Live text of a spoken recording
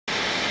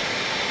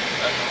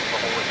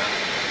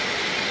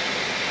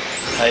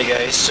Hi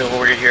guys, so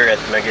we're here at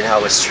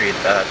Maginhawa Street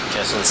at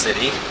Quezon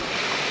City.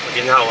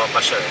 Maginhawa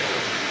pa siya.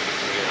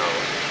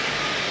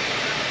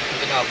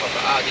 Maginhawa pa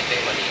ba?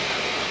 Dito yung mali.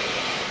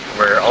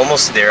 We're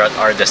almost there at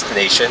our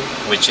destination,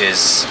 which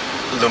is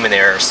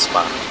Luminere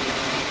Spa.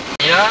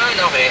 Yan,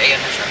 okay.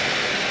 Ayan na siya.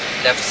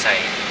 Left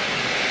side.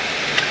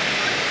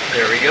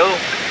 There we go.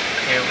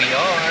 Here we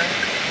are.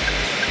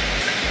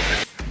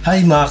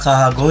 Hi mga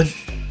kahagod!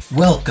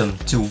 Welcome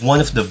to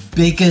one of the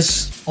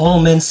biggest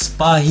all-men's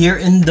spa here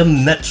in the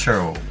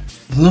metro,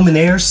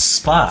 Luminere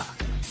Spa.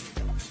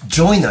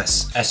 Join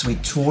us as we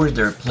tour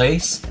their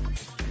place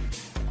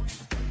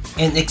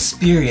and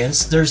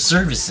experience their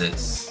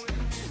services.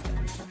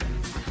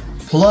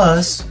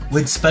 Plus,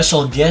 with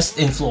special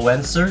guest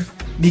influencer,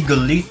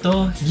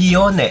 Miguelito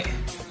Gione.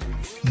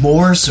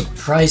 More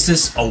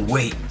surprises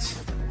await.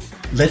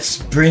 Let's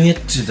bring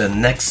it to the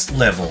next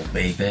level,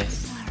 baby.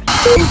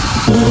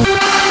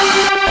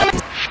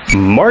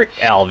 Mark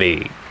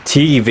Alvee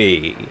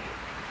TV.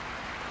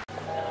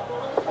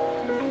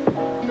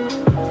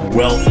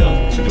 Welcome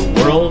to the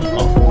world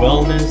of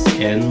wellness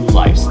and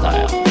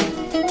lifestyle.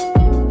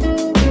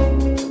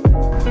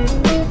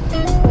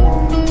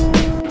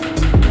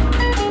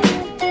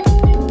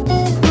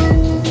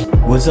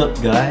 What's up,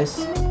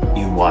 guys?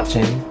 You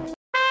watching?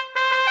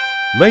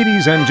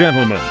 Ladies and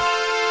gentlemen,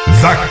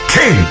 the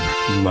King!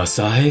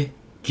 Masahe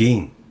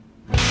King.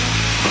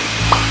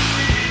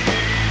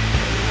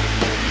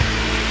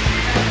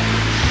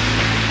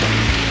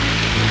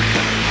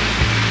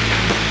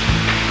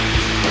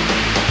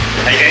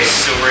 Hi guys,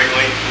 so we're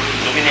going to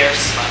Luminere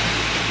Spa.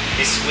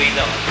 This way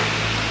down.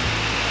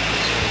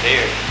 So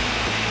there.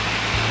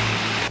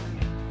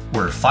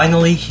 We're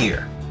finally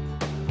here.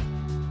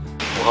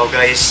 Wow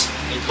guys,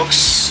 it looks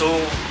so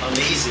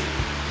amazing.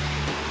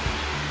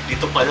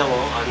 Dito pa lang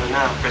ano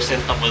na,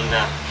 presentable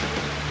na.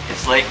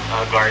 It's like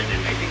a garden.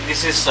 I think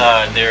this is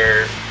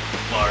their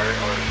bar,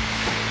 or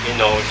you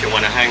know, if you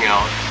want to hang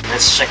out.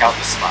 Let's check out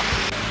the spa.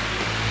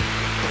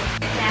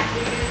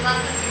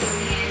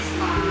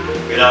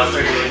 Good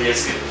afternoon,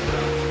 yes.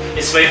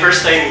 It's my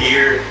first time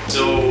here,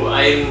 so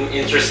I'm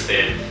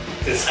interested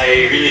since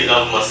I really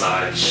love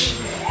massage.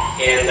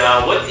 And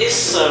what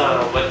is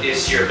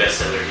your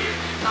bestseller here?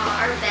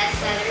 Our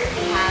bestseller,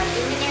 we have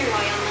Luminere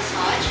Royal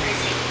Massage, our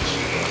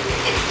signature.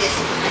 It's this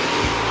one.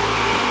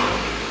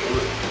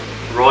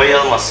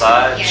 Royal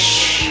Massage.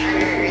 Yes,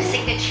 our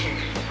signature.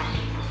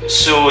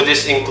 So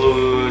this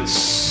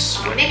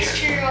includes A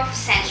mixture of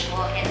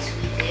sensual and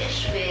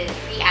Swedish with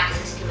free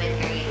access to wet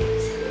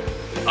areas.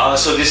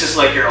 So this is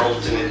like your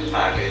ultimate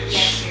package.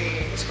 Yes, sir.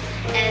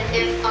 And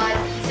if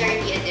these are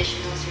the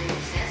additional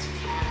services,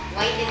 we have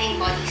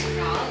whitening body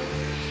scrub,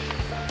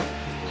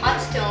 hot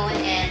stone,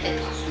 and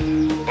lip gloss.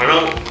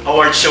 Parang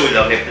award show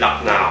lang, may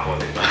plaque na ako,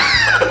 diba?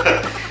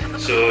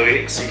 So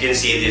as you can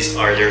see, these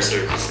are their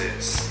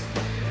services.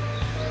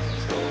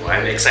 So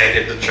I'm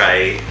excited to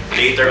try.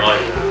 Later on,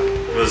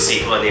 we'll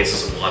see kung ano yung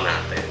susubukan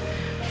natin.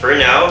 For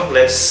now,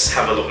 let's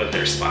have a look at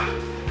their spa.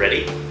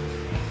 Ready?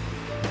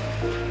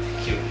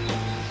 Cute.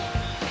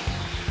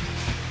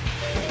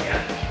 Yeah.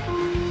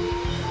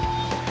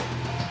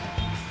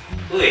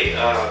 Uy,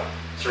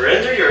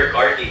 surrender your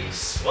car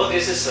keys. Well,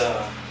 this is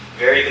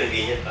very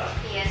convenient.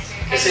 Yes, sir.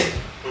 Kasi,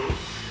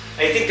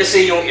 I think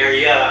kasi yung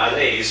area,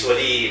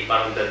 usually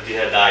parang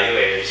dinadayo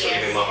usually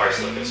may mga cars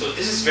like that. So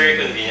this is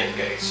very convenient,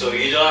 guys. So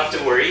you don't have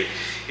to worry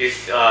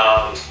if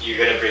you're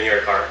gonna bring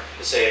your car.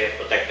 Kasi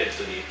protected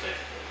to dito.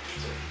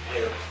 So,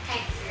 ayun.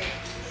 Thanks, sir.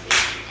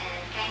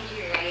 And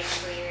kindly write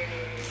for your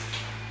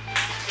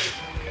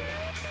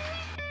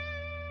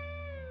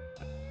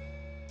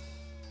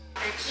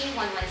our key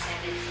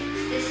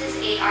 1176. This is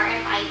a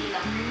RFID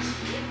locker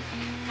key.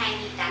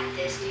 Kindly tap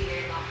this to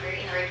your locker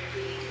in order for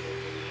you to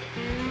open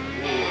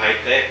it. And High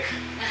tech.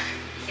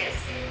 yes,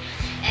 sir.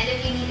 And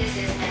if you need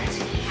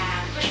assistance, we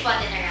have push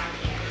button around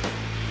here.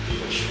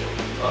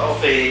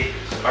 Okay,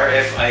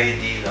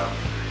 RFID lang.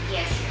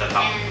 Yes, sir. The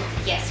top. And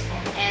yes, po.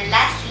 And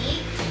lastly,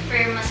 for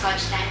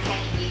massage time,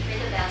 kindly wait for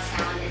the bell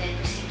sound and then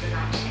proceed to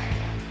lounge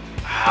area.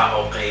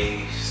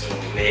 Okay. So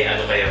may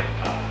ano kayo,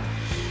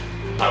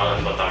 parang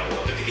ano ba tawag,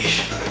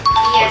 notification?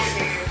 Yes,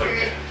 Okay. sir.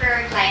 Okay. For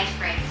our client's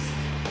privacy.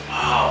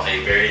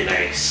 Okay, very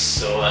nice.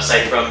 So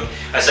aside from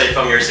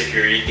your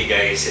security,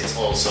 guys, it's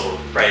also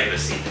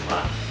privacy,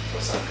 diba? So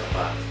saan ka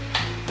pa?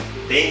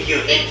 Thank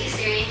you. Thank you,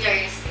 sir. Enjoy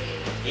your stay.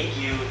 Thank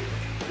you.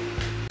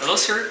 Hello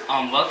sir,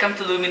 welcome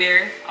to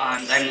Luminere.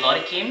 I'm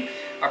Lottie Kim,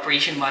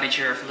 Operation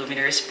Manager of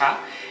Luminere Spa,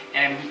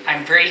 and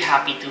I'm very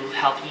happy to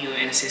help you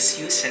and assist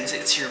you since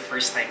it's your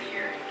first time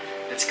here.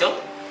 Let's go!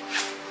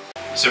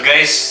 So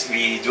guys,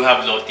 we do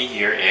have Lottie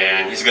here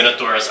and he's gonna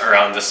tour us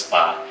around the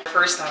spa.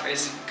 First stop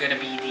is gonna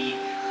be the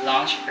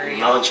lounge area.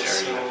 Lounge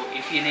area. So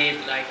if you need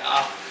like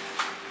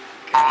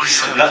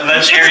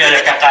Lunch area,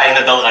 nakakain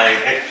na daw kayo.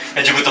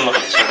 Medyo gutom na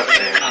kayo.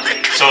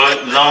 Okay. So,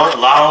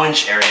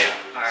 lounge area.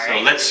 Alright. So,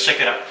 let's check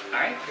it out.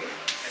 Alright, great.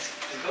 Let's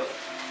go.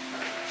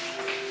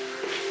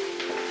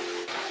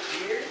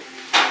 Here.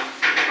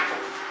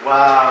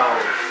 Wow.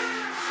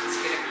 It's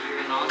gonna be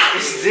your lounge.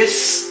 Is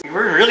this...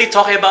 We're really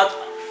talking about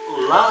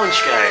lounge,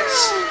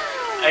 guys.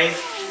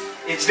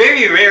 It's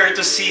very rare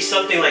to see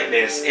something like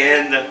this,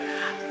 and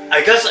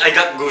I guess I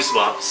got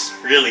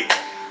goosebumps, really.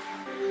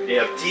 They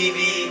have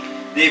TV,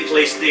 they have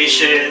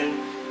PlayStation,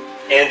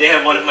 and they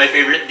have one of my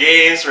favorite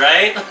games,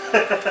 right?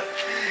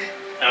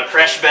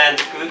 Crash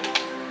Bandicoot.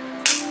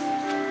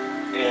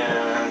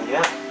 And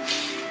yeah.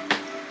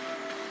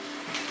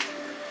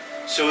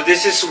 So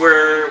this is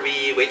where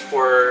we wait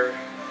for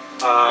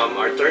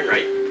our turn,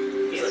 right?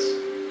 Yes.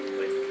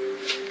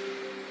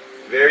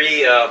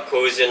 Very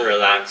cozy and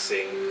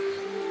relaxing.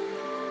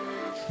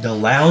 The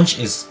lounge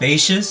is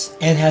spacious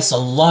and has a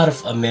lot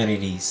of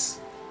amenities.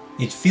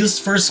 It feels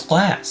first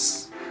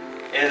class.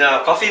 And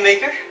coffee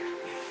maker?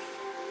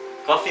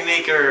 Coffee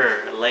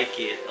maker, I like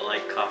it. I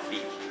like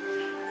coffee.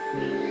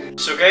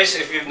 So guys,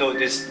 if you've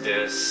noticed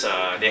this,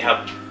 they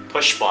have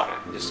push button.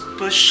 Just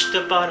push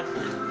the button.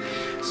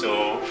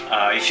 So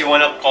if you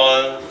want to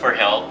call for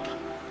help,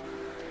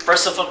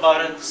 press of a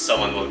button,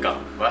 someone will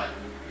come. Ba?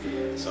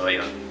 So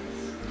ayun.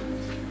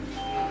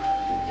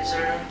 Yes,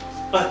 sir.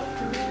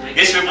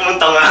 Guys, may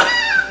pumunta nga.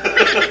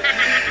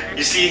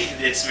 You see,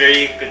 it's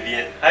very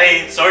convenient.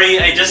 Hi,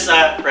 sorry, I just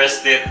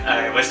pressed it.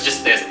 I was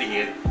just testing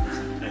it.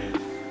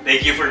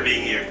 Thank you for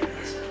being here.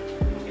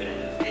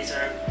 Hey,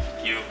 sir.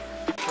 Thank you.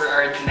 For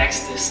our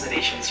next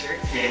destination, sir,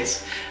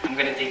 is I'm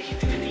gonna take you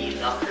to the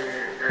locker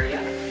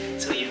area,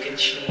 so you can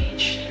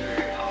change your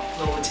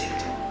clothes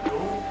into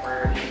room,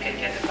 or you can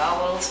get the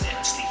towels and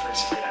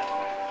sleepers for that.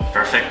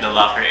 Perfect, the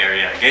locker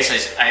area. Guys,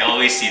 I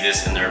always see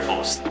this in their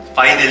post.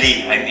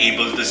 Finally, I'm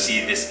able to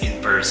see this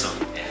in person.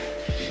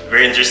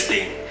 Very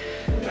interesting.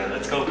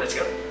 Let's go. Let's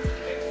go.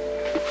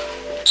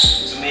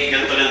 So may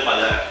ganito rin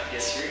pala.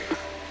 Yes, sir.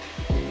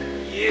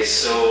 Yes,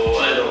 so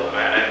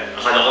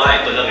akala ko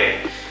nga ito lang eh.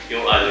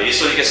 Yung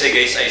usually kasi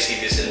guys, I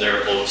see this in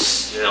their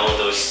posts. You know,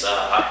 those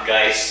hot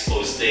guys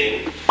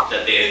posting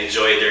that they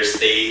enjoy their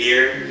stay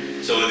here.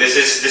 So this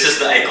is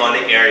the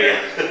iconic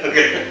area.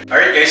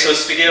 Alright guys, so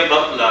speaking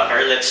about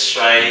locker, let's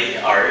try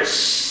ours.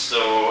 So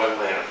ano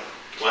ba yan?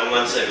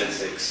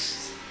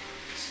 1176.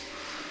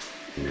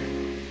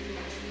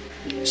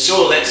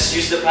 So let's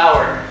use the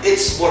power.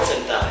 It's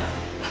morphin time.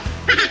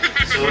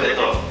 So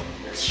ito,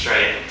 let's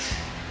try it.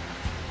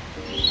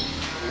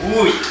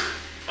 Ooh,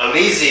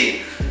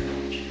 amazing!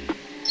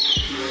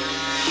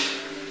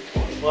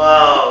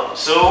 Wow,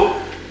 so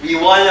we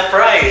won a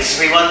prize.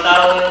 We won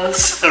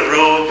towels, a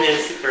robe, and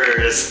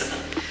slippers.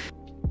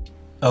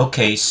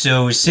 Okay,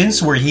 so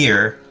since we're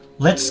here,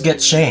 let's get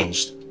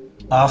changed.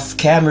 Off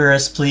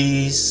cameras,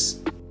 please.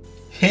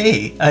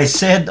 Hey, I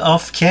said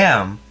off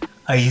cam.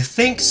 I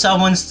think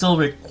someone's still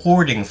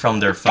recording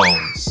from their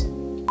phones.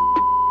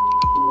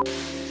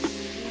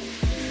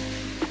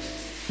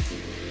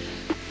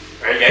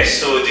 Alright guys,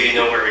 so do you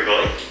know where we're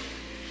going?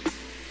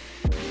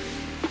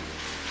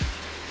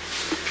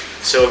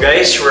 So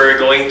guys, we're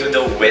going to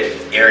the wet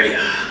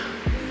area.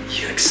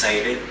 You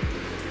excited?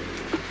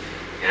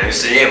 Yeah,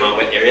 gusto niya yung mga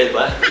wet area,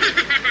 ba?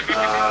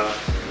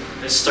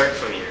 Let's start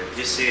from here.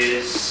 This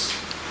is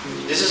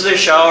their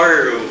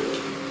shower room.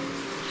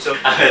 So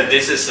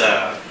this is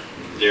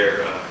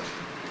their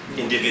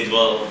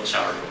individual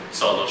shower room,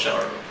 solo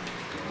shower room.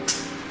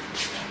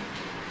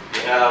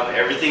 They have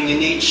everything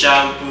you need: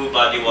 shampoo,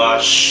 body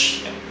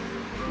wash. Yeah.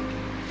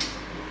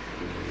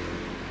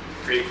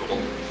 Pretty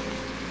cool.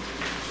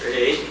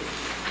 Right?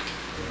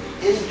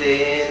 And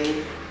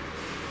then,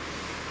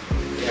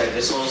 yeah,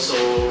 there's also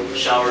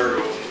shower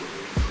room.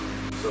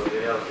 So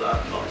they have a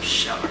lot of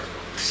shower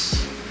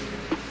rooms.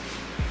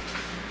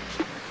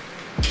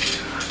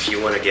 If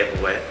you want to get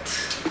wet,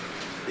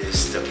 this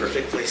is the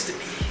perfect place to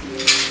be.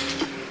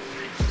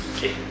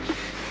 Okay.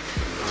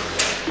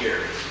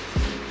 Here.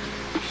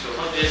 So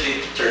how does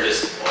it turn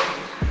this on?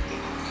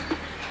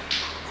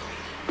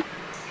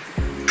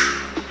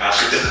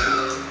 After the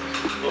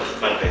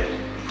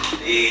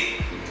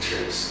it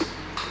turns.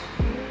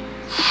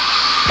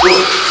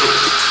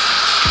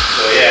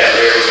 So yeah,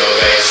 there we go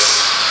guys.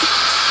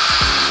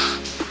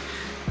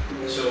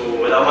 So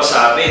wala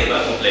masabi,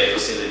 diba? Kompleto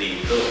sila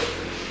dito.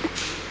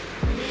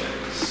 Yeah,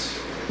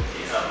 so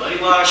they have body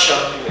wash,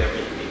 shampoo,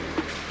 everything.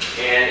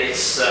 And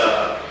it's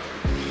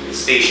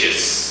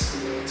spacious.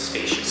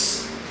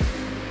 Spacious.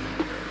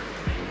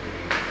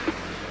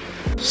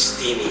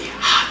 Steamy,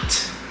 hot.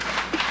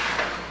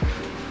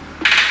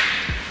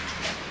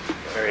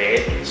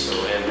 Alright, so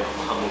and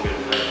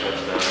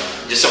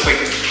just a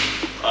quick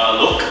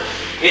look.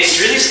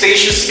 It's really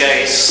spacious,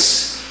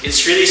 guys.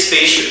 It's really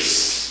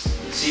spacious.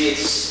 See,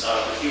 it's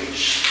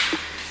huge.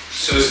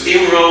 So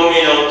steam room,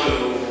 you know, to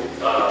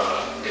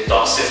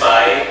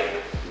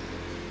detoxify.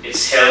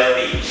 It's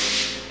healthy.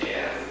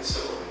 Yeah, so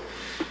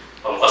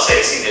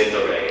pampasexy din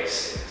to,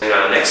 guys.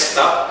 Next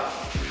stop.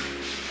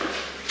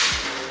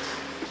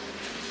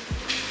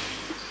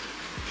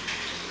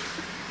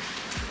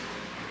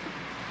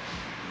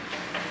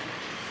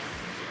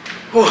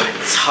 Oh,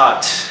 it's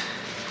hot.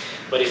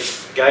 But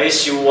if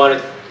guys you want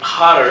it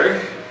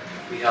hotter,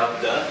 we have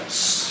the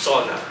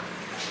sauna.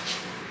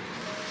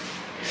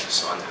 Yeah,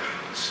 sauna.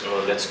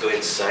 So let's go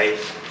inside.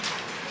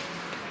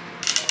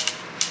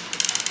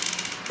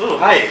 Oh,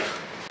 hi.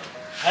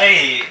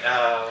 Hi,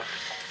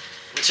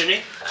 what's your name?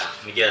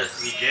 Miguel.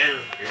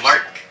 Miguel.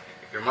 Mark.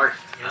 You're Mark.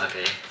 Yeah.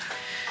 Okay.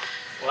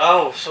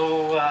 Wow,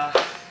 so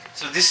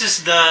this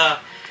is the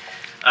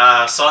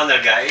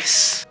sauna,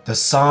 guys. The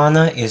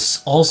sauna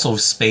is also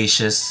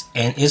spacious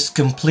and is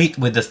complete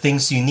with the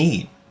things you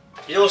need.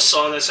 You know,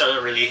 saunas are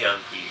really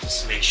healthy.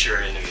 Just make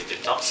sure you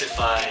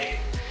detoxify.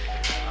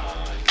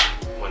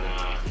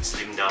 Wanna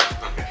slim down.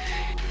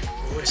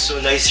 Oh, it's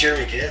so nice here,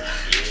 Miguel.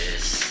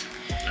 Yes.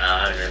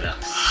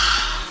 Relax.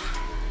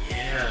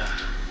 Yeah,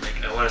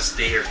 like I wanna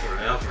stay here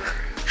forever.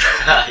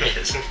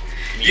 Yes.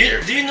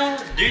 Do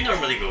you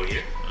normally go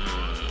here?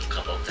 A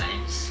couple of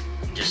times,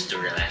 just to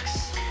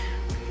relax.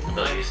 How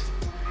about you?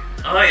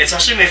 Oh, it's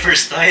actually my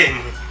first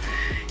time.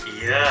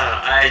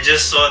 Yeah, I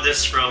just saw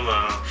this from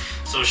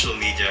social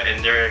media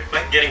and they're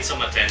quite getting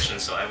some attention,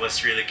 so I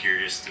was really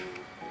curious to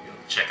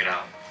check it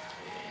out.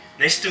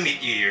 Nice to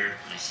meet you here.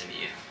 Nice to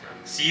meet you.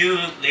 See you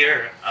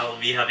later. I'll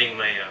be having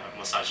my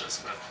massage as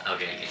well.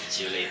 Okay.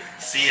 See you later.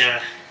 See ya.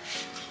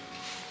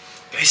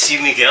 Guys, see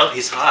Miguel?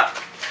 He's hot.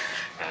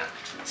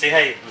 Say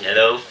hi.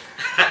 Hello.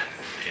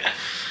 Yeah.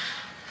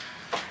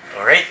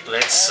 Alright,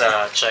 let's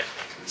check.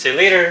 See you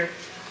later.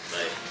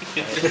 Bye.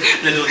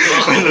 Naluto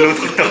ako.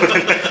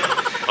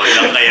 Okay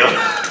lang kayo?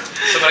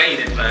 Sobrang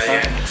init pa.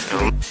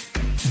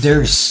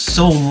 There's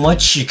so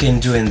much you can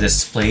do in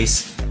this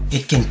place.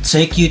 It can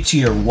take you to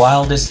your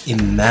wildest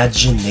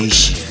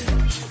imagination.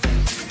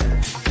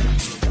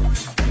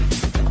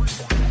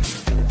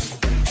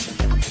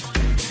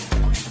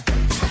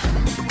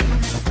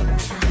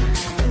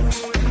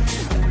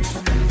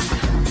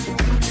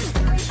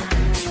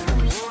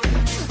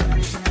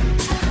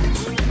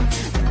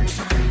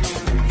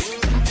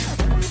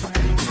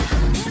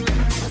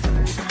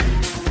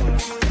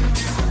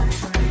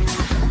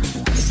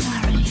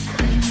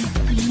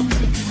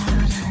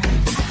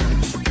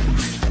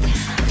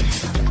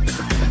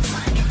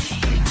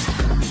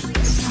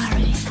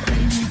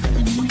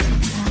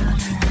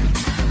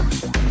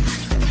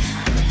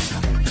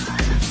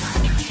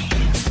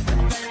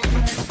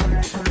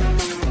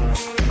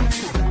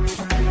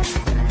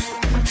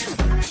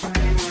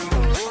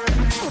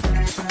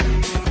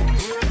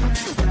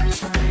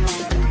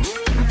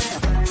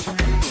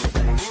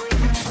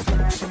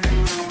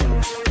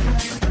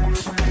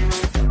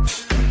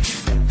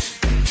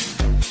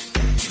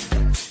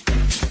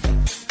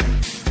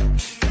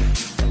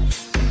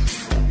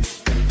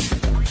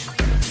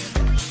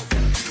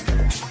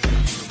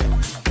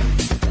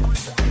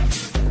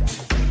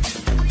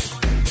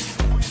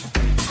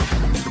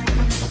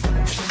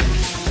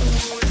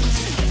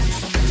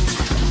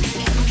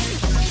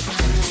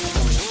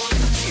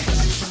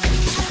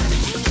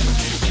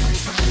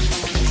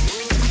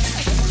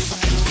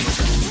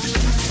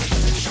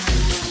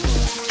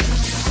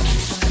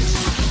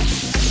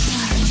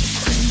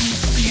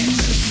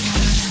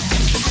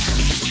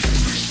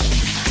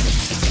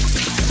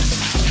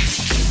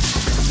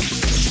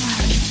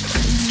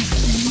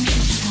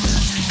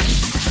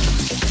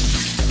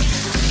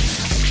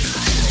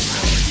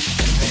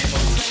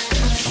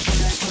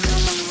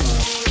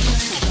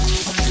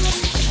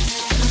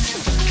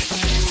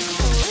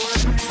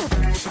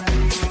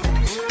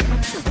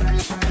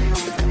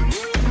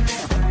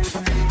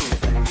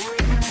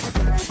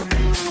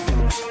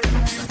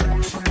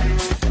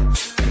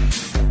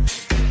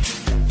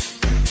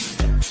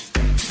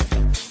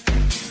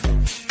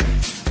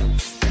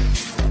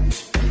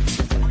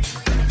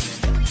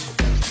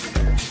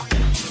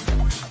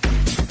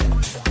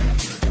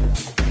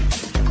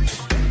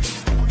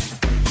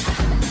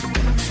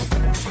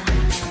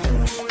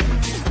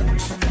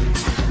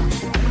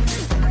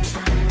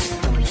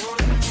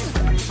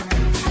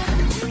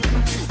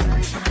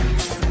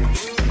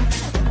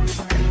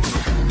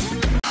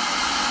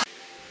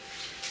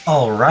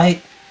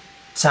 Alright,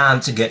 time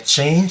to get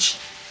changed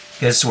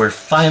because we're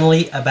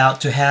finally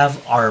about to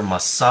have our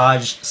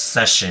massage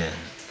session.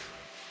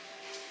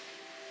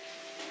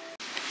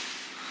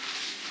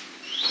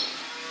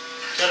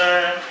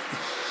 Ta-da!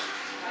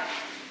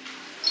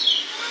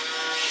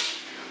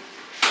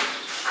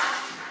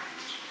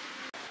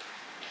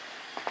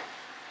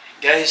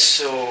 Guys,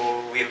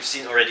 so we have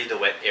seen already the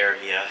wet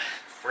area.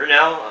 For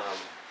now,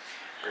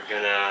 we're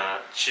gonna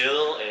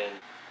chill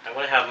and I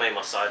wanna have my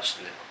massage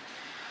now.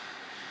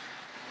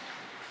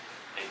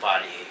 My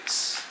body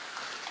aches.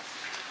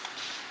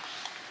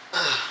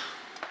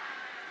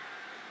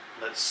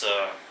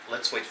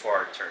 Let's wait for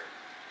our turn.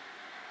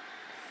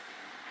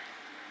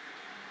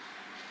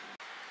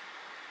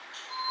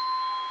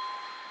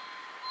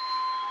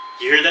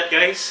 You hear that,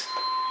 guys?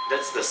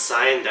 That's the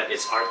sign that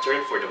it's our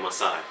turn for the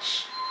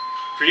massage.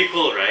 Pretty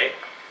cool, right?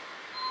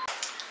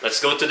 Let's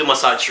go to the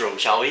massage room,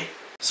 shall we?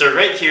 So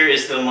right here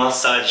is the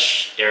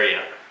massage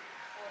area.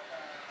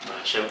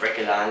 Siyempre,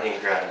 kailangan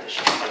i-grande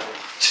siya.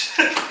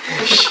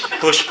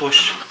 Push.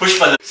 Push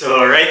pala.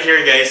 So right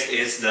here, guys,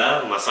 is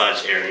the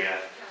massage area.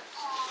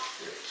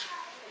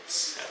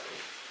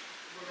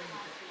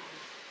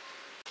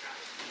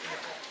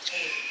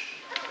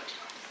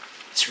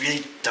 It's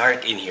really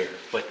dark in here,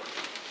 but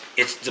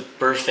it's the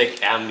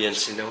perfect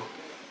ambience, you know,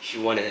 if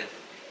you want to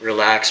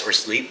relax or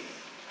sleep.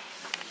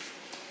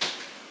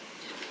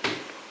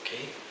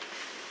 Okay.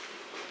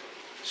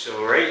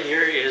 So right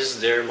here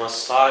is their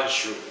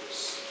massage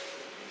rooms.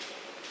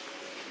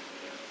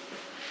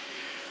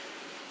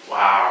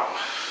 Wow.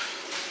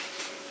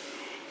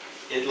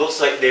 It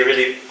looks like they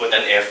really put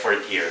an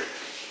effort here.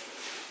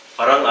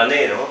 Parang ano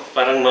eh, no?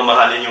 Parang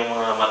mamahalin yung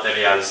mga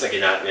materials na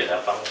ginamit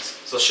nila. Pang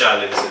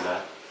sosyalin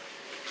sila.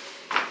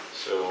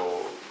 So,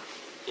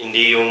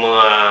 hindi yung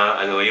mga,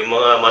 ano, yung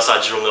mga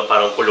massage room na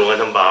parang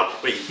kulungan ng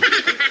baboy.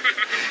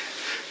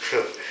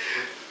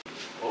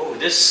 Oh,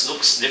 this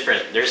looks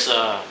different. There's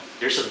a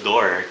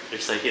door.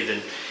 There's a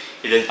hidden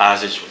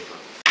passageway.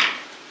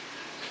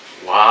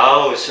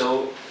 Wow,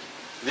 so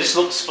this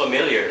looks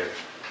familiar.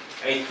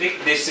 I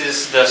think this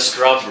is the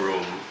scrub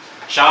room.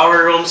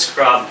 Shower room,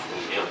 scrub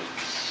room. Yeah.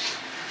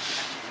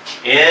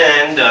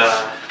 And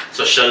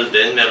social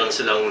din, meron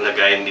silang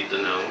lagayan dito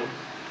ng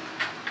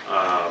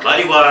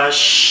body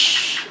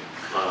wash,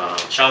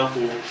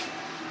 shampoo.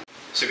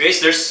 So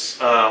guys,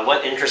 there's one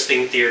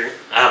interesting thing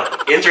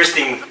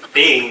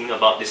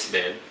about this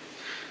bed.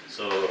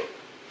 So,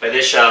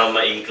 pwede siya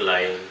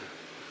ma-incline.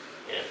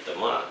 Yan,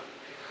 tama.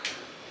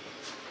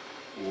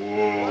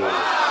 Ooh,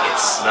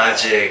 it's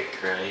magic,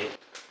 right?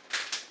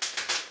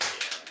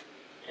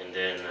 And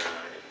then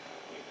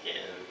you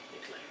can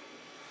incline.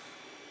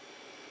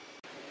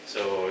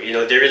 So, you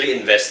know, they really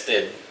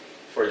invested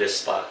for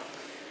this spa.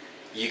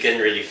 You can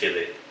really feel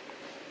it.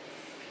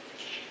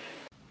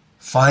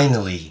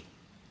 Finally,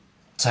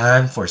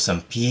 time for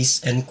some peace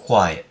and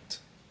quiet.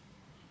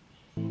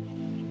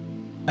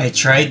 I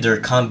tried their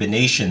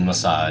combination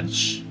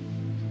massage.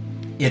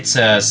 It's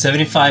a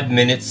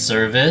 75-minute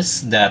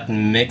service that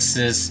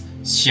mixes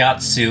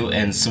shiatsu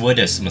and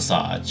Swedish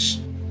massage.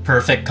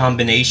 Perfect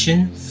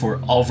combination for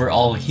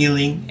overall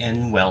healing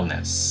and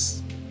wellness.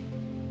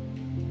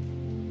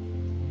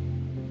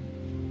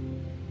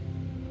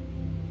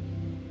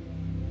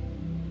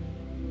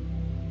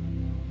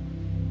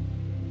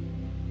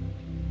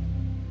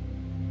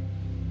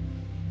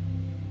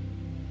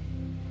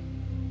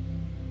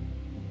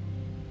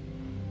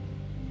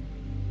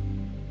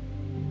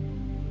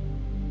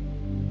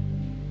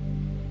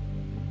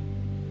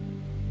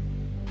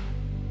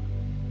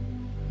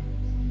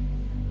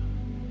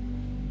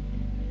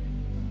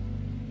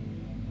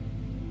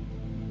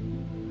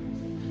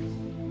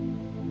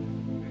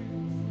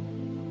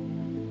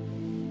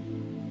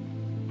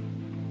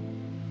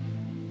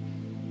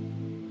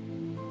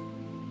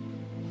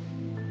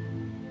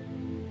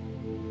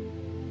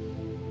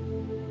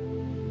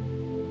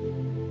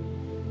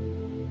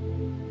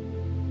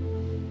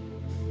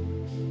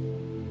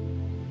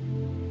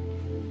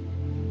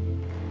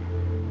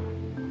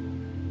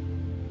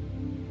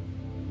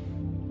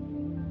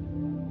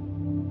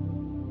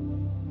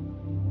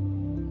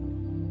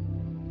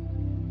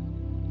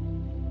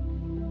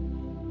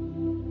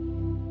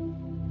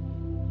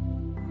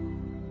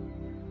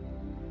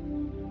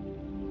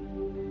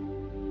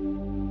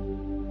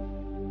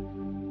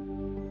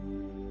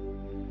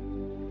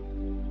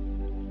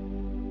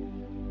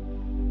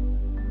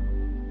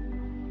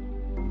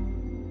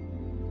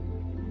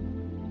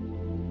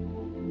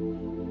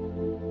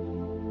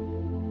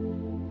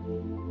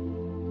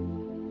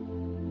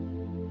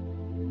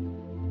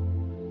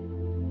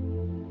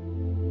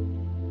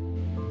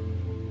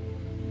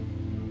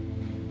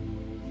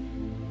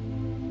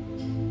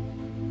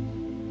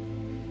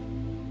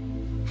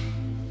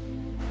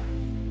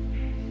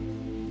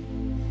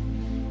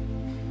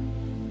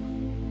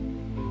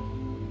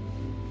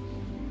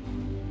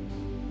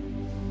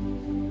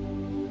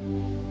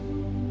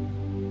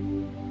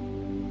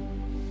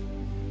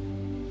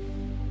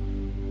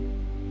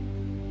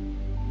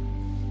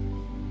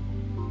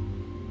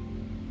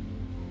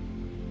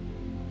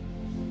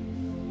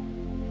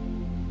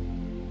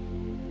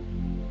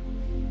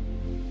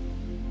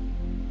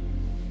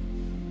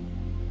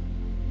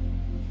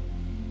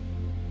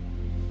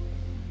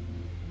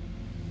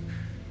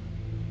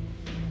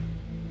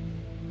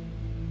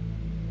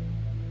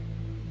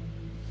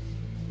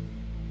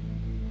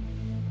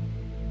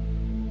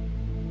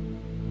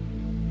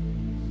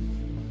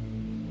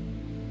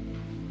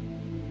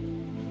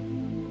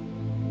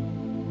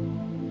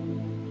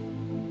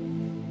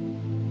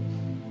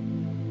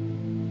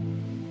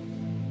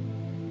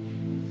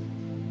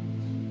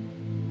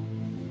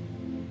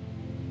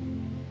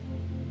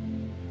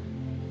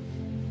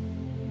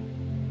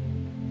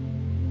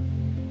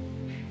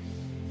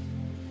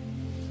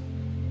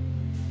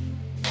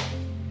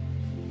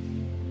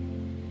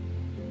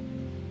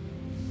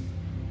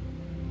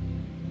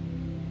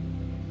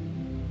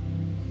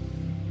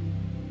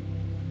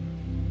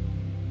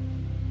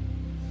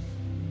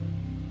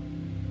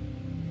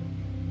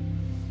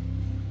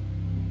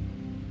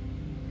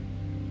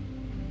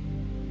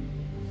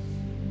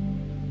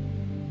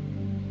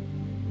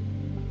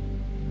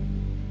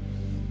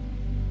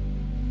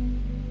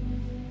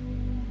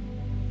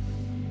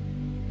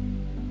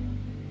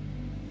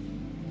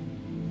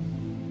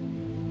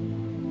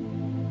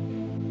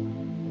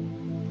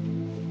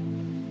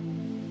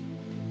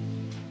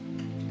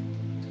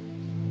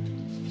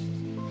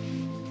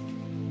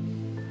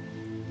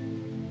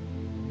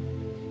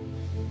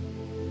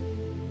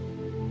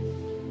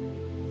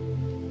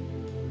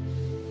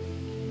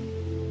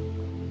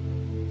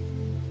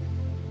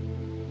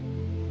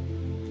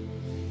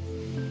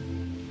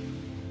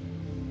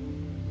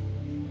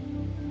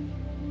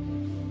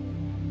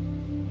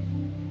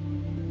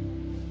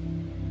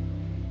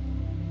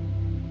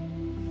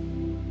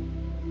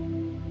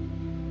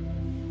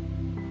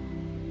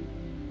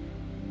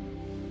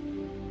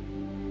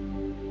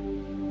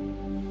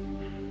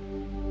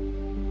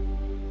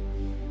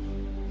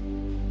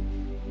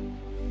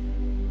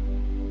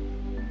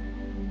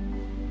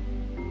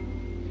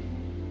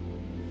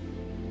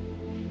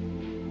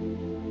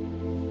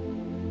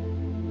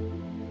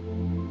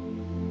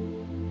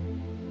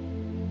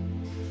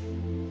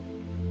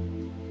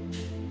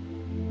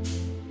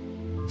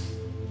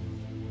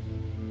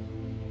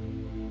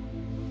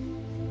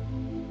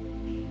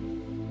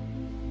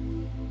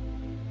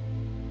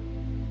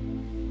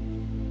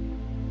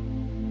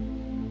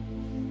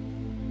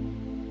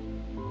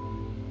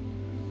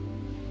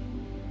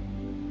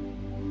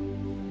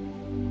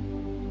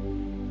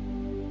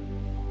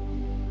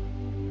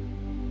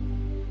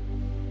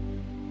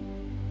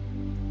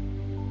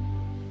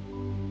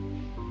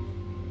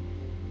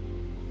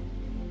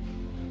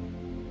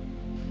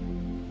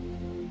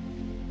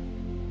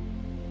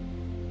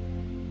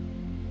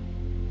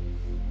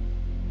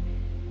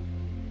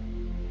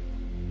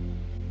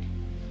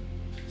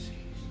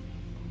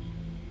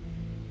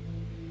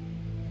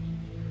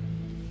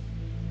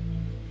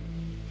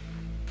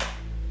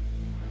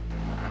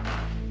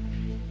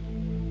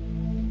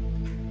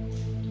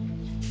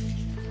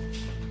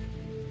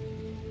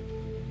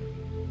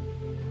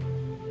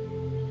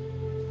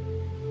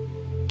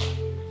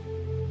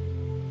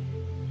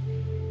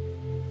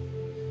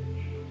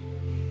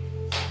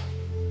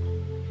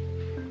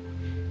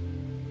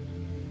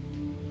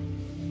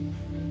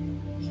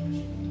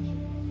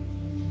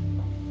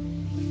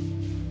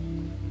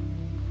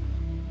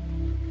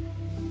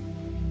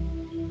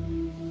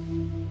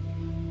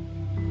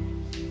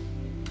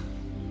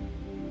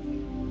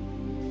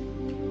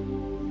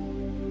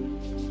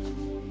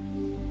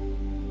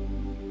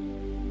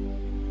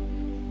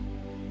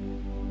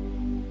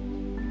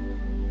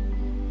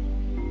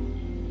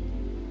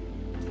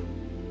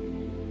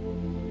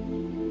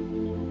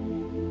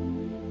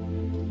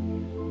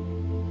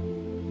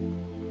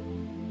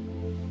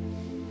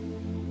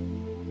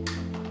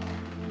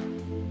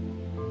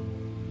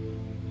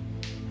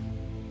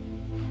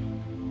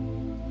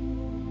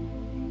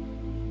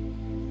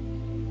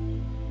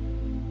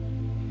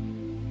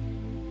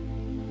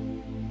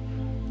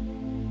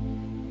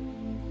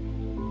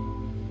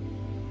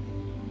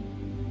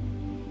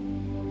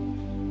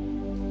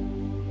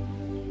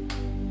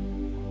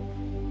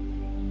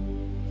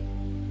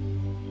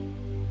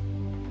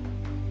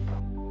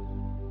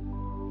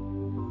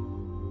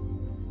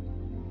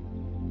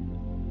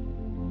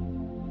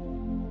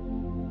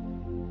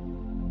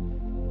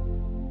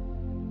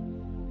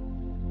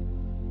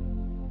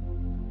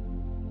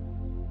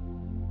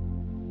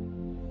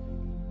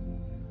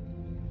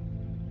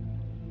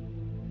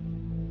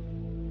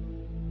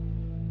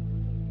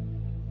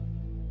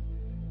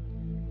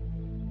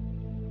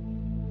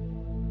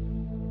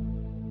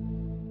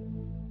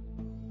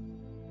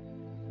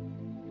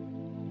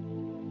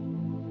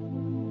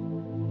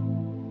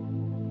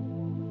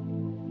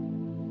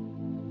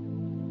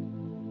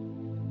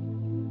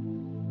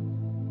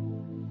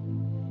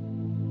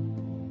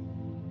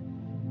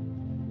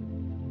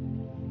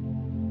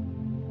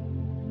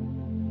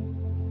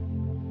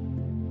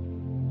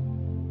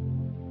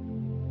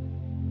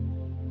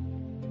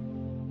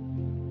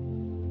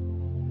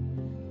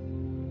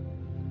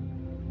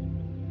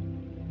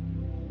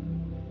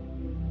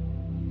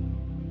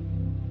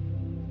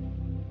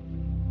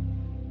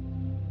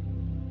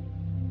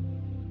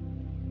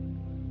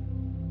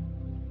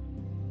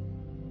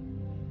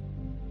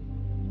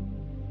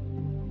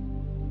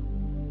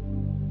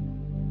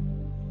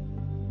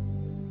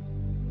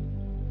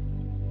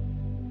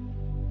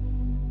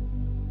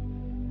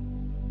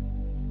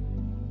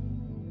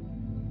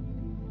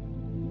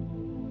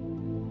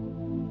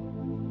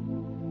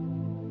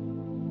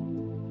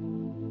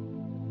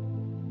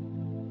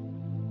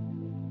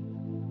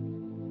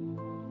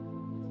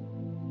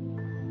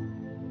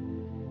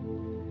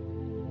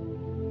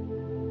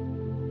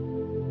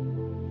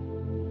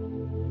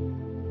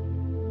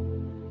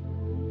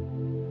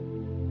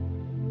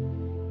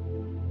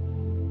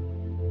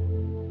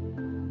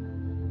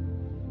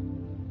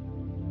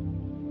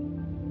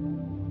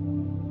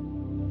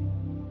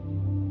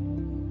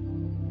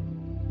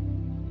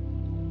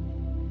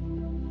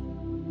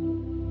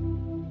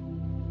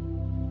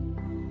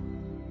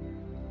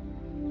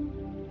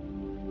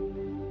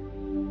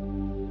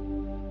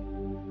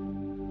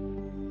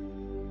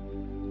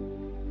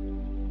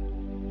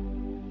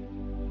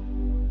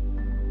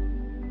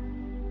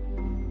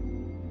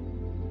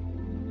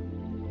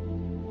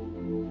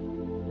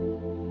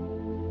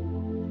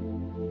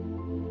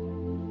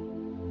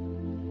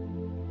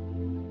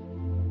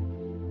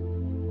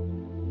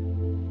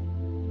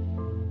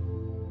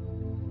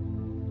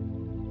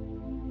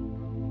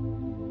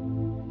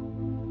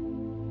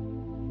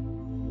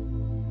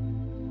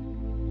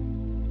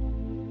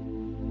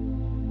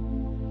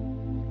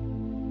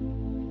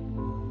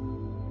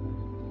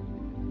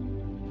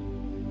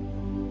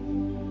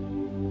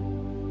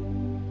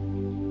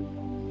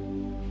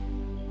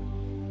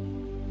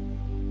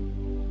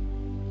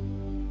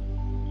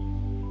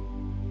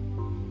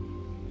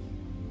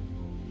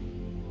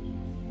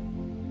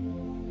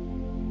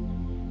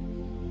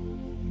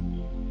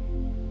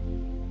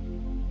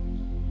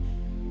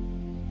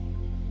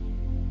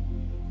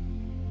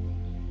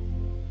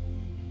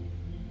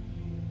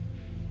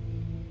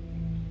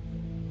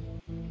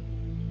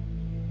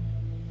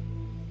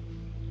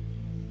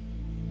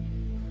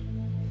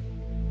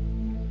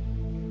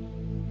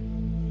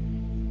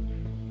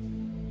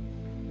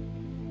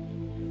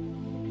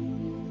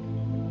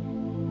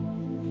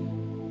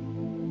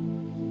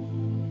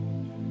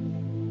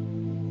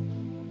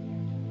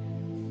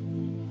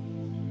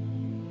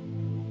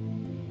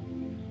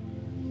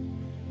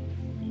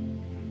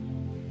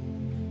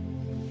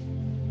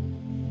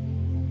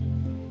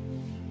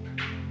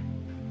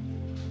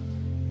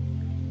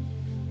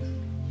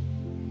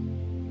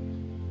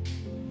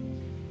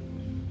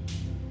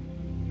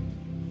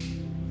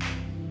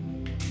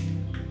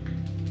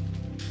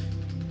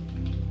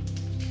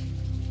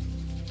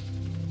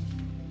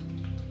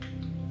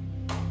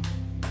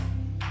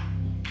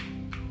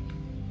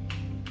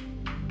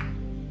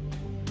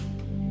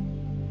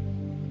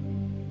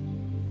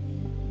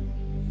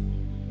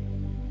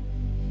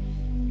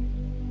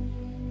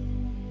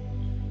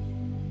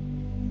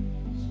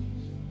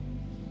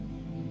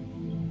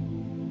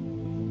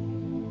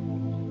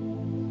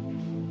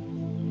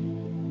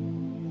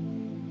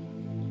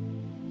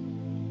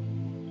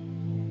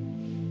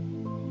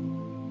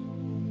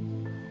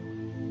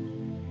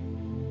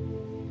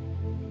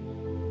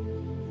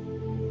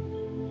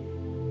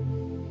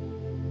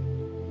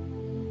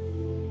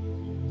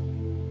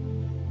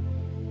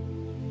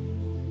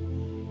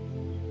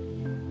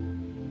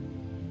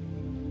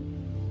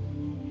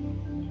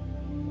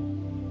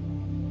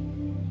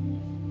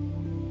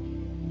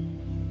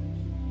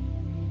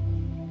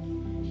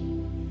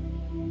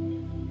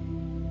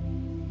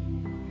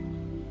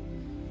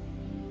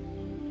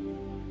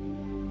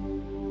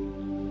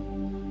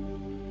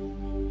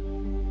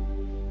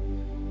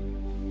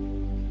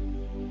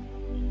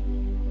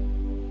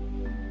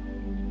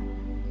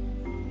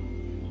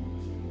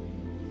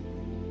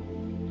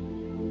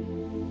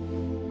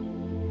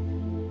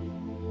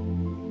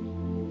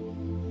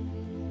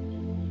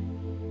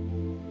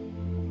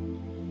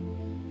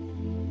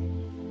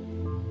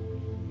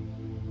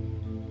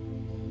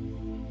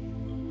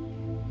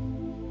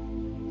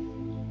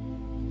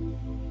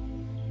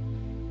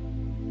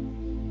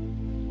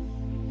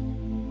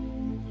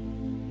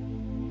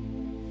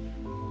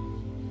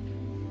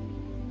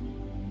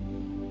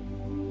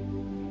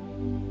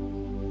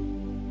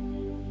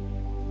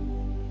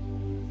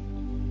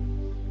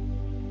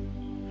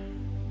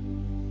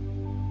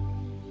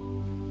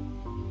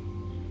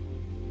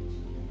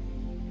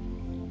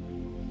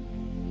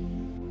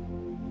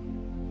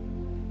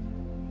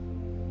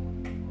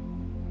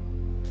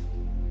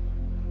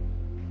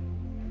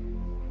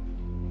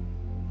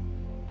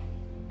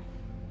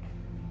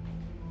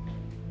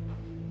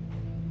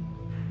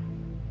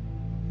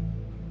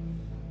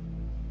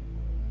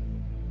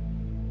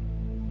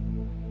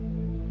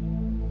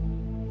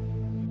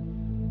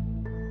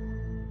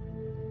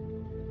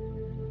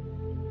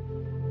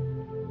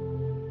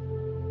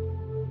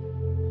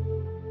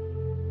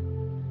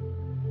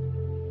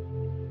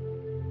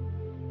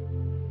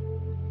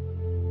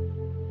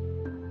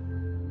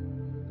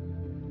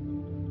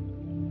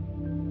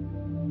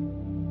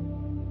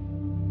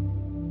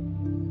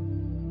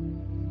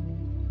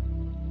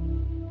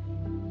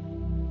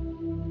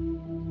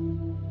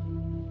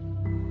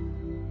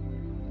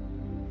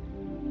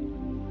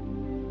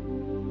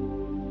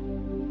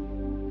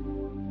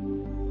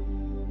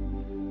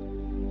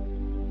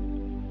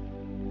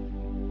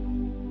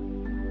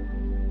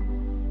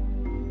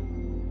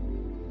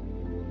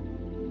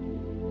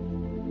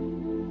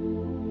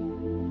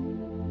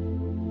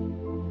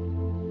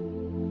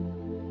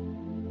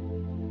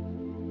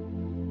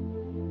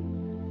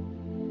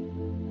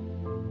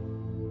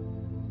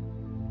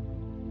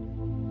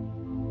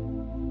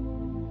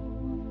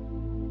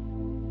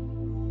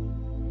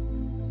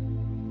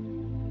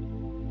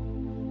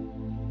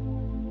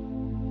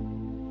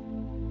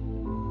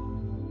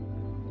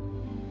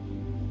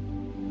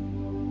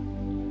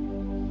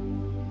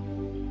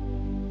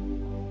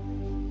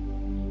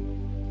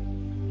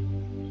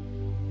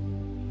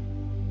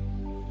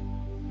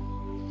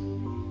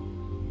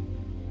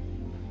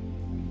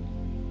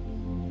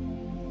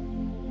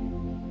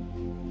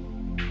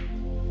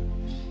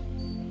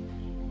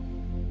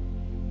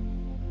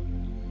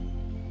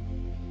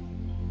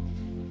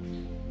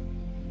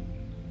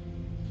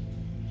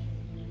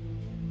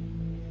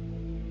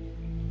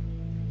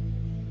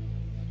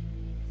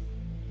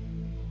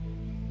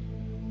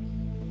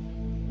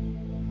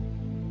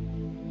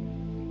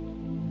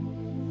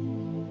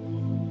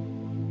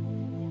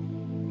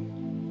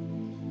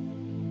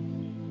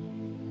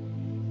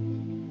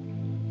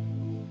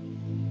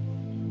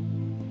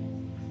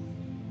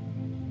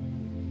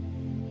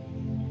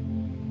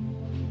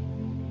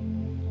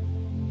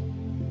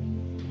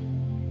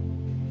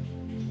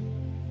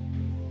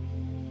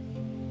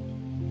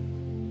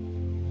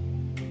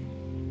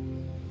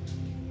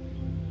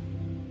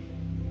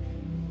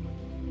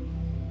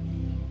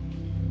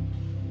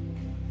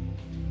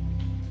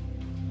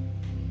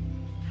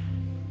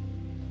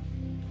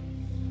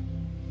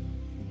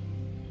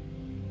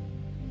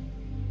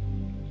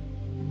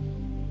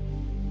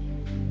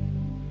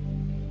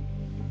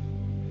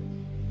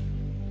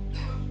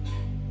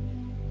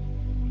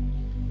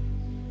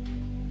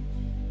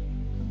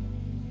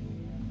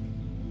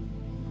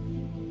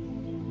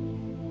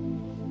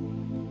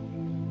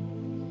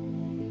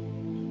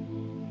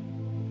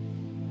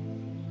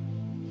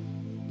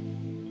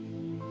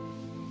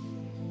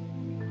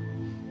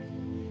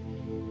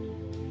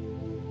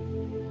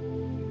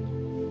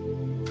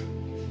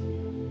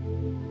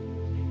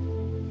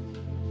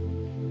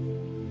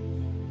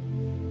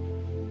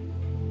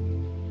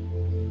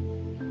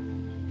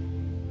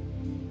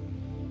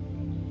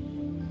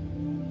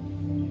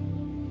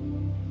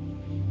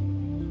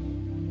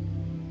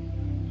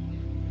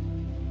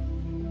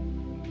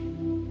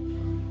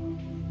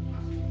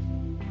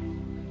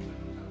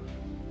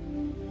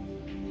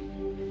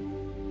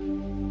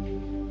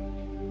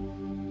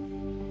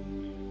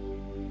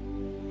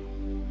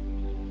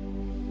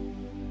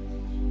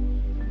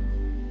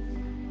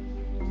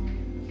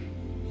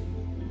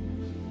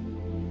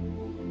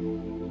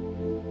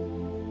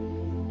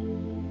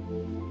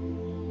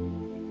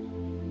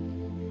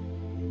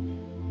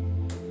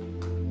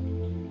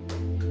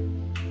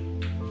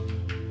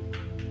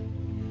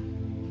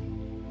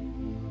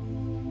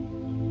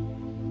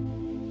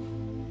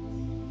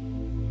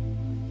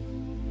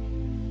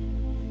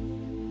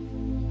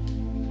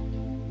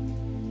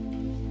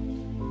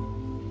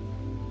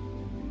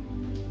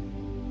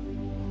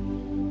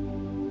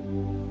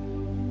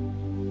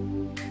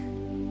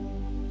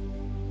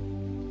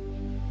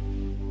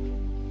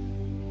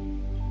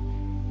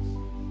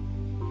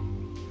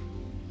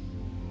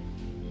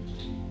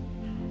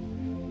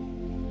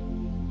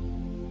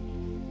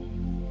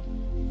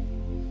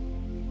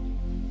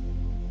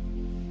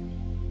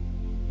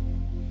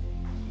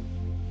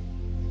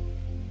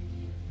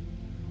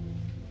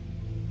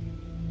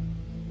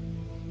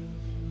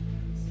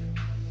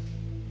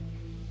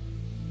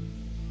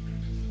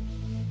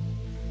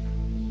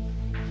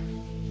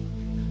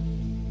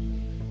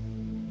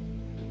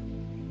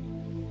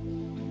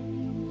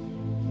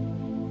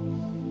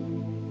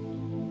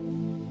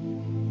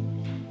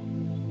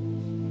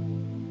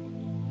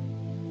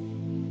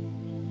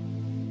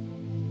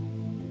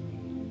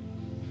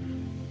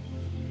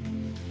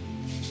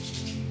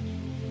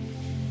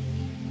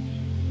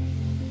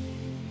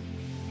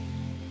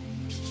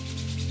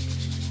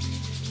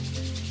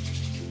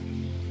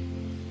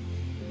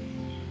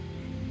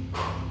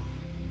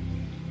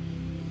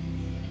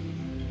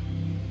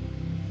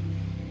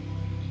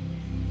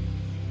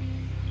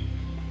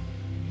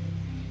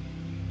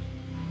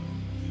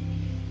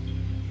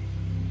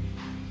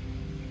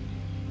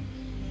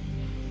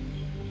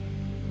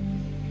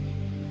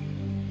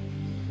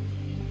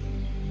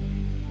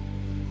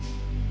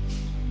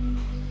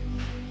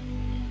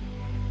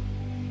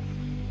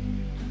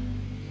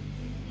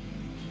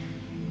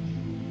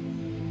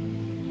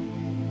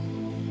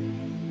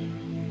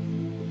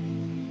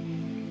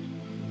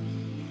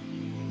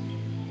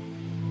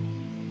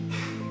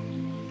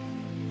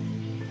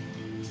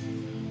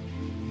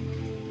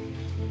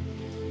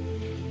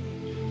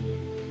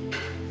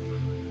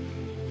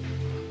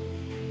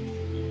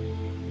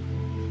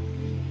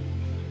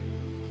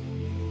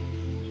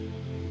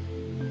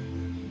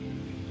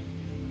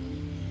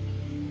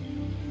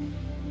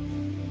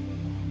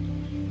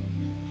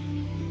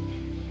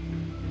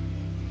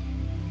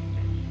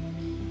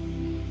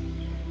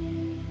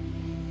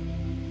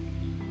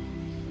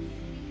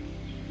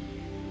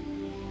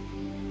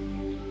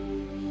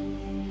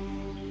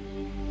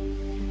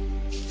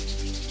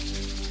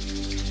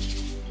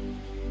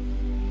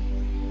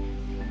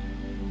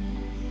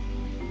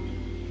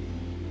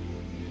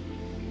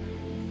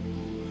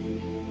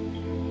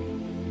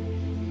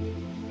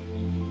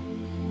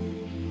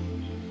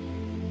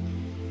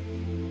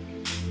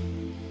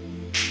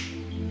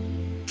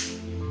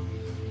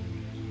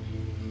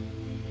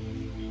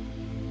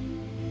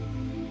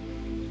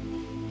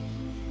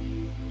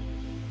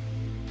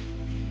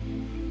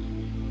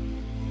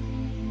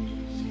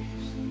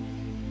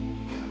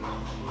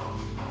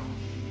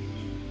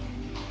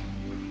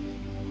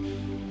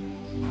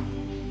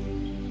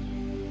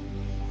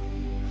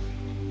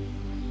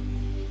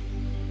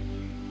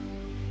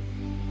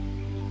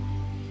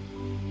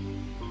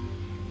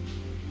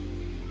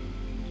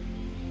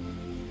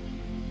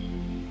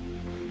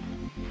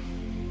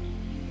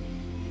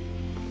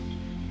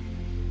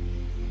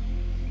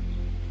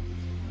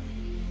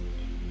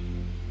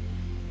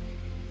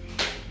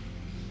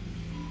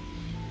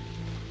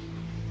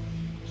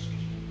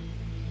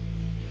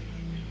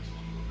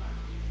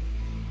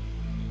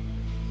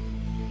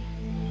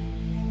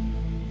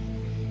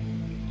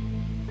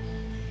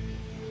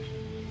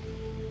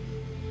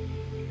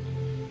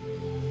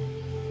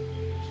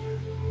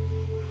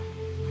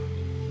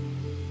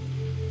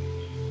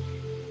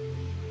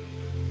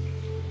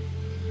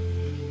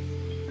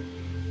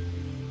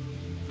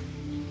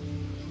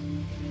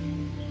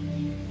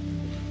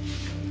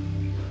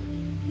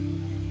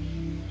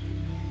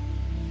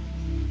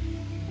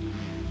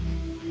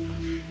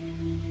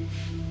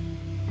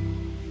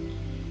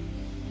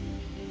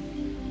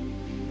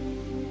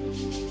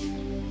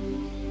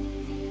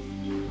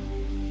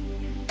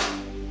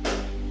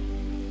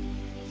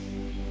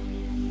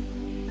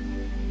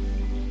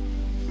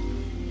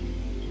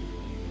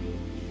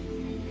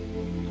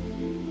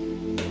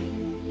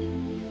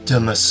 The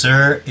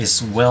masseur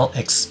is well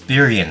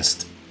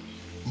experienced.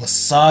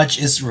 Massage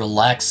is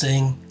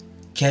relaxing.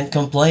 Can't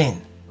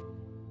complain.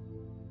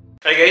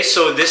 Hi guys,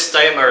 so this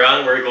time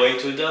around we're going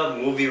to the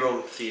movie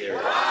room theater.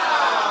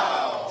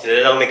 Wow!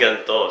 Sila lang may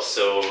ganito,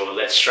 so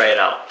let's try it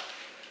out.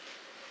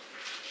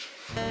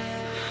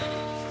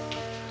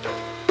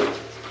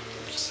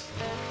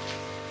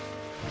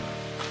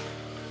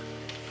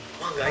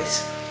 Come on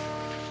guys.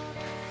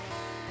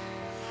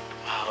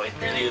 Wow, it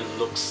really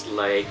looks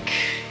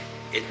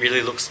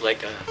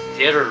like a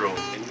theater room,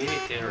 a mini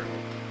theater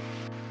room.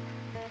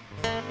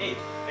 Hey,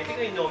 I think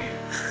I know you.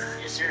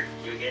 Yes, sir.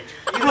 You again.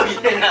 You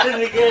again,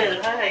 Miguel.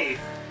 Hi.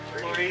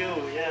 How are you?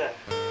 Yeah.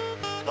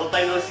 Long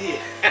time no see.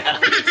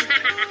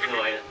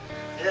 No,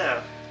 yeah.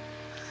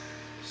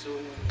 So,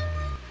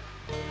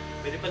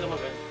 pwede pa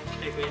lumagan.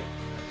 Hey, kuya.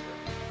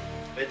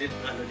 Pwede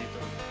ano dito.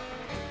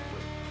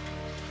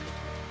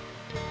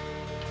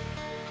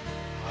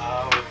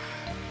 Wow.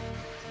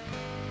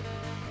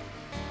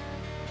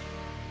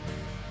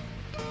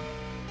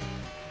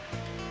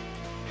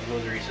 I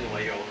know the reason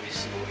why you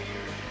always go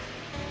here.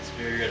 It's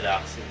very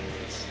relaxing and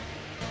it's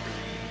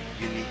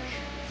really unique.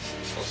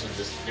 Also,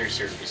 their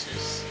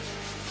services.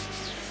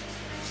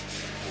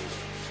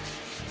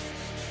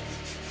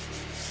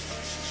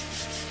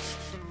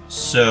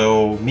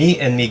 So, me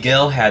and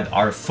Miguel had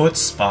our foot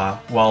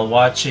spa while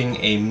watching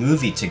a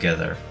movie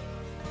together.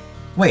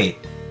 Wait,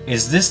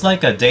 is this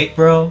like a date,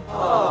 bro?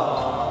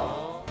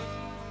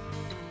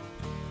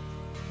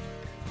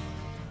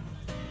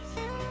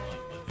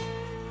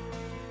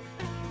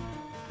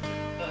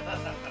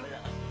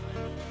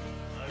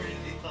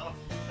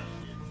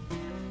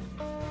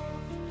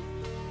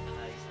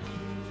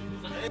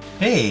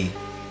 Hey,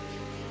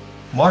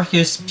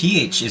 Marcus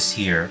PH is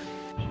here.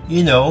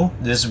 You know,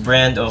 this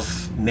brand of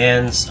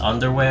men's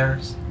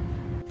underwears?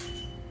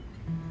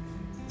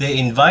 They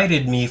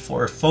invited me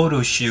for a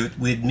photo shoot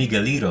with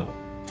Miguelito.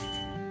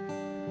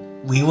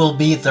 We will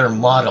be their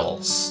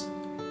models.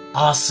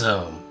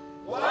 Awesome!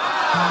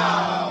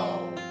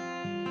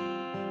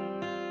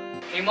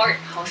 Hey Mark,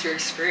 how's your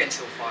experience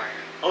so far?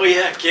 Oh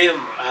yeah,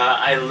 Kim.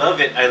 I love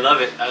it. I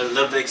love it. I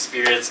love the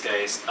experience,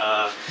 guys.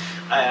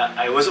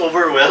 I was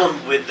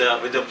overwhelmed with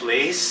the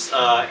place.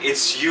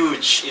 It's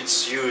huge.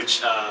 It's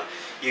huge.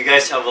 You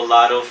guys have a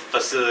lot of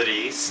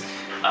facilities,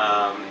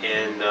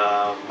 and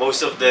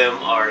most of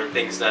them are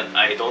things that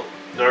I don't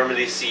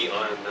normally see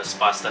on the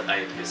spas that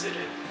I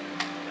visited.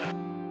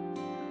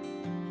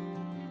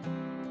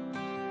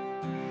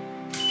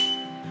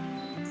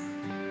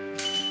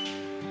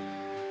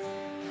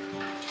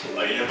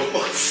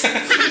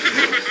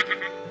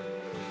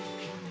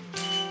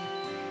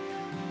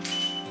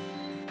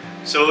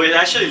 So it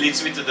actually leads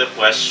me to the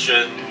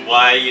question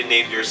why you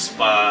named your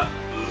spa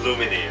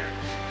Luminere.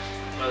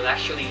 Well,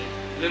 actually,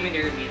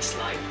 Luminere means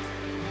light.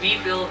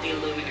 We built the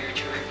Luminere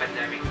during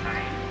pandemic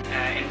time.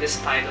 In this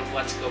spite of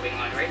what's going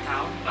on right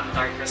now, the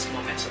darkest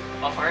moments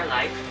of our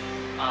life,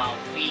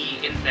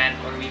 we intend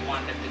or we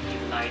wanted to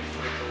give light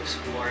for those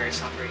who are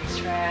suffering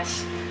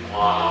stress.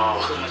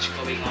 Wow. So much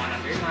going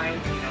on their mind.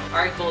 You know,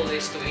 our goal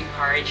is to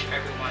encourage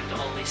everyone to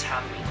always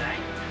have me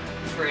time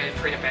for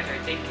the better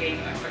thinking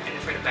and for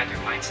the better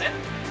mindset.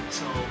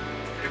 So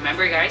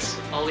remember, guys,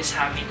 always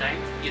have me time.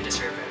 You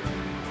deserve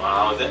it.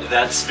 Wow,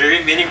 that's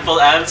very meaningful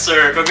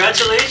answer.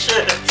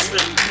 Congratulations.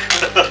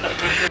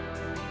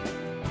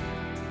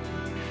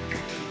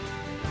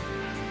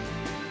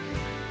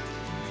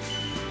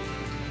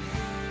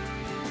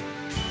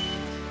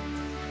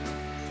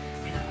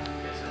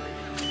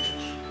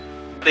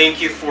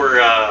 Thank you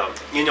for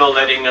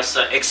letting us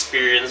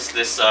experience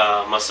this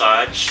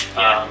massage.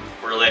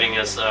 For letting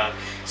us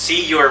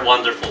see your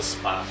wonderful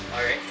spa.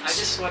 All right. I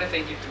just want to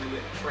thank you too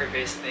for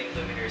visiting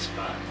Luminere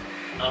Spa.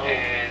 Oh.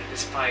 And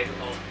despite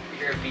of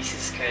your busy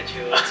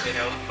schedules, you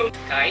know,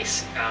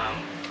 guys,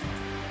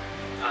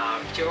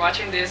 if you're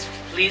watching this,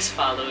 please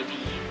follow the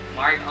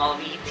Mark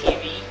Alvee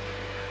TV.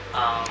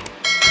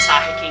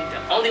 Masahe King,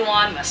 the only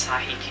one,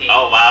 Masahe King.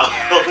 Oh wow,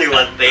 Yeah. only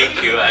one.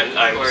 Thank you.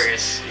 Of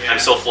course. Yeah. I'm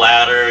so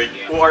flattered.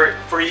 Yeah. Or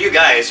for you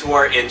guys who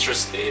are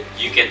interested,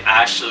 you can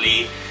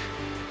actually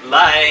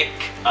like,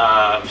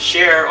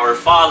 share, or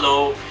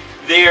follow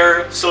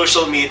their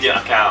social media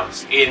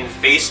accounts in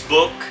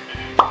Facebook,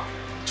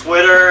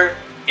 Twitter,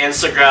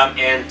 Instagram,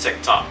 and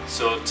TikTok.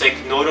 So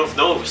take note of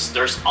those.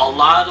 There's a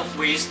lot of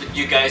ways that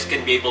you guys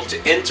can be able to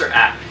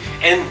interact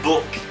and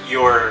book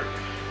your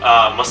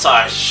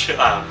massage.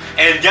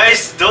 And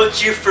guys, don't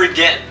you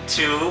forget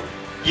to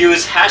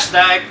use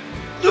hashtag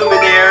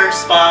Luminere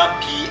Spa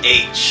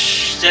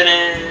PH.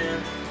 Ta-da!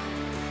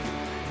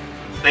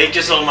 Thank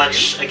you so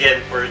much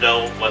again for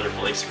the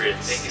wonderful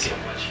experience. Thank you so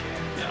much.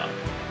 Yeah.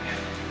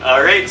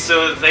 Alright,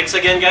 so thanks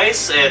again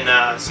guys,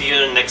 and see you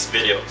in the next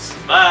videos.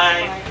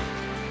 Bye!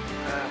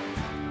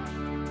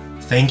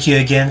 Thank you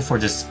again for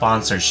the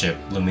sponsorship,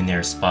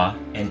 Luminere Spa,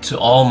 and to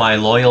all my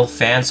loyal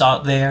fans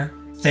out there,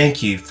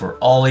 thank you for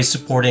always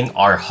supporting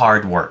our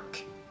hard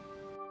work.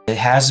 It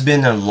has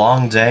been a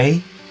long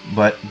day,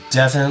 but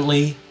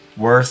definitely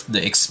worth the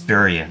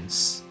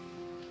experience.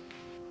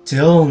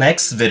 Till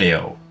next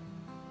video.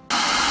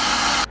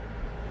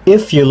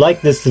 If you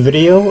like this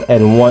video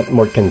and want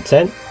more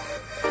content,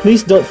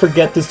 please don't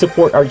forget to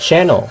support our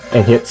channel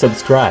and hit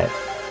subscribe.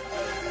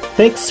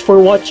 Thanks for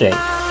watching.